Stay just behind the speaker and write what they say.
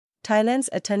Thailand's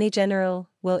Attorney General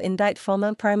will indict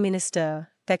former Prime Minister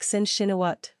Thaksin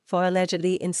for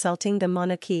allegedly insulting the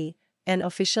monarchy, an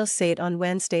official said on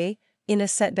Wednesday, in a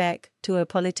setback to a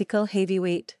political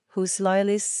heavyweight whose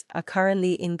loyalists are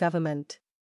currently in government.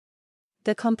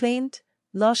 The complaint,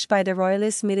 lodged by the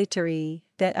royalist military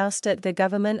that ousted the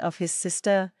government of his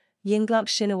sister, Yingluck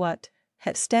Shinawatra,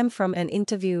 had stemmed from an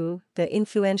interview the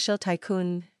influential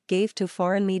tycoon gave to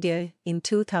foreign media in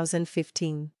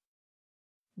 2015.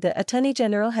 The Attorney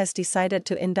General has decided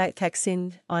to indict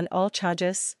Thaksin on all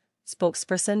charges,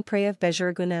 spokesperson Prav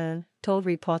Bejarguna told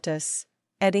reporters,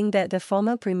 adding that the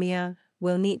former premier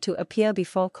will need to appear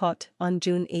before court on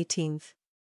June 18.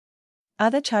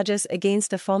 Other charges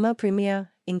against the former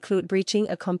premier include breaching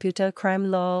a computer crime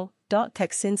law.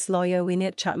 Thaksin's lawyer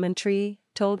Winit Chatmantri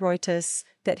told Reuters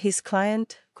that his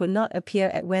client could not appear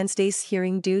at Wednesday's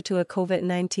hearing due to a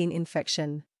COVID-19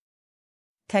 infection.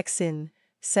 Thaksin,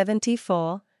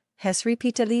 74, has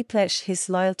repeatedly pledged his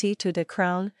loyalty to the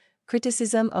crown,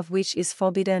 criticism of which is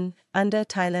forbidden under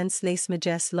Thailand's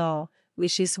lèse-majesté law,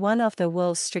 which is one of the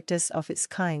world's strictest of its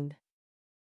kind.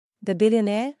 The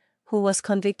billionaire, who was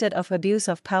convicted of abuse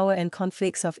of power and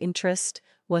conflicts of interest,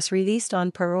 was released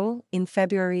on parole in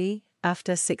February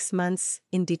after 6 months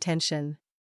in detention.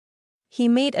 He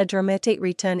made a dramatic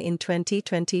return in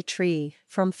 2023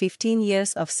 from 15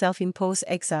 years of self-imposed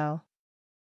exile,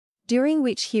 during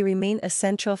which he remained a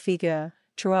central figure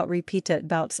throughout repeated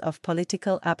bouts of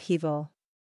political upheaval.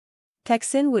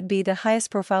 Thaksin would be the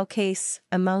highest-profile case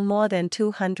among more than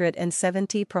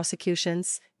 270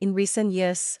 prosecutions in recent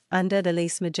years under the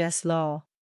lèse-majesté law,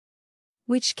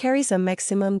 which carries a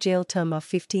maximum jail term of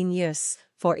 15 years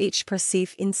for each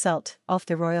perceived insult of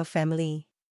the royal family.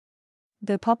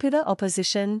 The popular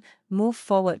opposition Move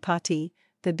Forward Party,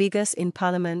 the biggest in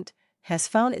parliament, has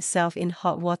found itself in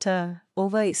hot water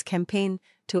over its campaign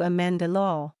to amend the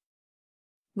law,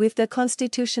 with the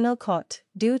Constitutional Court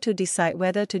due to decide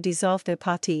whether to dissolve the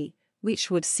party,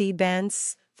 which would see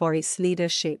bans for its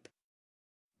leadership.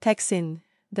 Thaksin,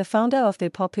 the founder of the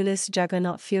populist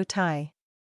juggernaut Pheu Thai,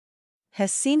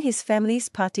 has seen his family's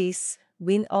parties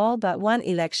win all but one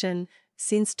election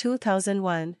since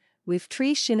 2001, with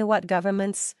 3 Shinawatra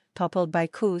governments toppled by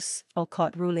coups or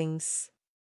court rulings.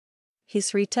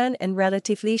 His return and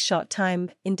relatively short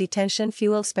time in detention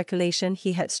fueled speculation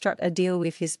he had struck a deal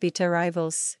with his bitter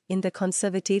rivals in the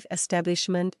conservative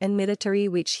establishment and military,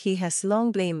 which he has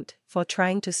long blamed for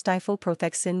trying to stifle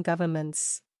pro-Thaksin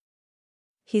governments.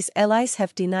 His allies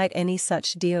have denied any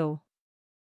such deal.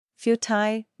 Pheu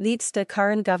Thai leads the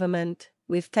current government,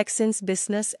 with Thaksin's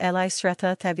business ally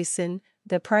Srettha Thavisin,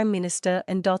 the Prime Minister,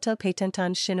 and daughter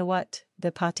Paetongtarn Shinawatra,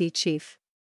 the party chief.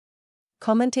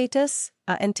 Commentators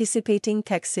are anticipating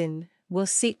Thaksin will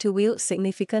seek to wield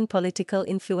significant political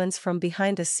influence from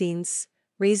behind the scenes,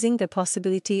 raising the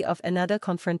possibility of another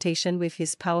confrontation with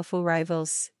his powerful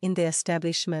rivals in the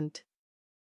establishment.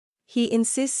 He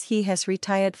insists he has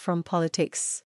retired from politics.